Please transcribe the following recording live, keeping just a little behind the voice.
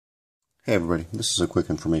Hey everybody, this is a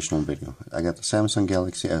quick informational video. I got the Samsung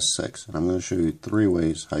Galaxy S6 and I'm going to show you 3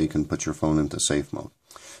 ways how you can put your phone into safe mode.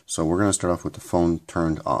 So we're going to start off with the phone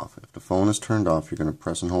turned off. If the phone is turned off, you're going to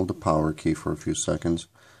press and hold the power key for a few seconds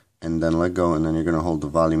and then let go, and then you're going to hold the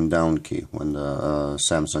volume down key when the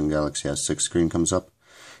Samsung Galaxy S6 screen comes up,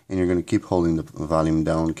 and you're going to keep holding the volume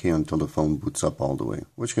down key until the phone boots up all the way,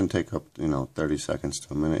 which can take up 30 seconds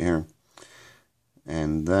to a minute here.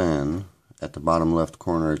 And then at the bottom left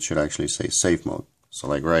corner it should actually say safe mode. So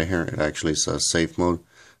like right here it actually says safe mode,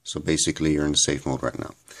 so basically you're in safe mode right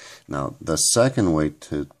now. Now the second way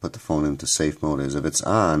to put the phone into safe mode is if it's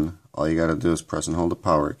on, all you gotta do is press and hold the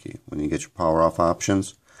power key. When you get your power off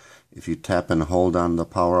options, if you tap and hold on the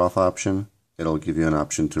power off option, it'll give you an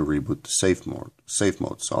option to reboot to safe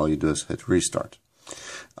mode. So all you do is hit restart.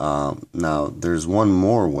 Now there's one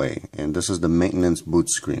more way, and this is the maintenance boot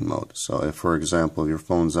screen mode. So if, for example, your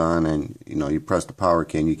phone's on and you press the power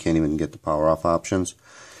key and you can't even get the power off options,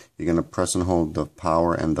 you're going to press and hold the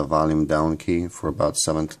power and the volume down key for about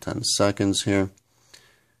 7 to 10 seconds here.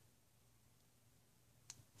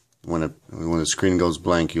 When the screen goes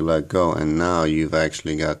blank, you let go, and now you've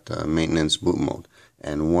actually got maintenance boot mode.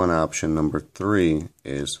 And one option, number 3,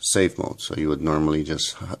 is safe mode. So you would normally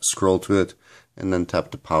just scroll to it and then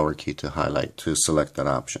tap the power key to select that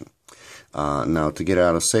option. Now to get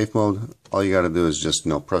out of safe mode, all you got to do is just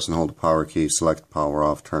press and hold the power key, select power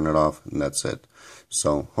off, turn it off, and that's it.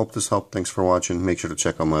 So hope this helped. Thanks for watching. Make sure to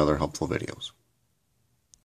check out my other helpful videos.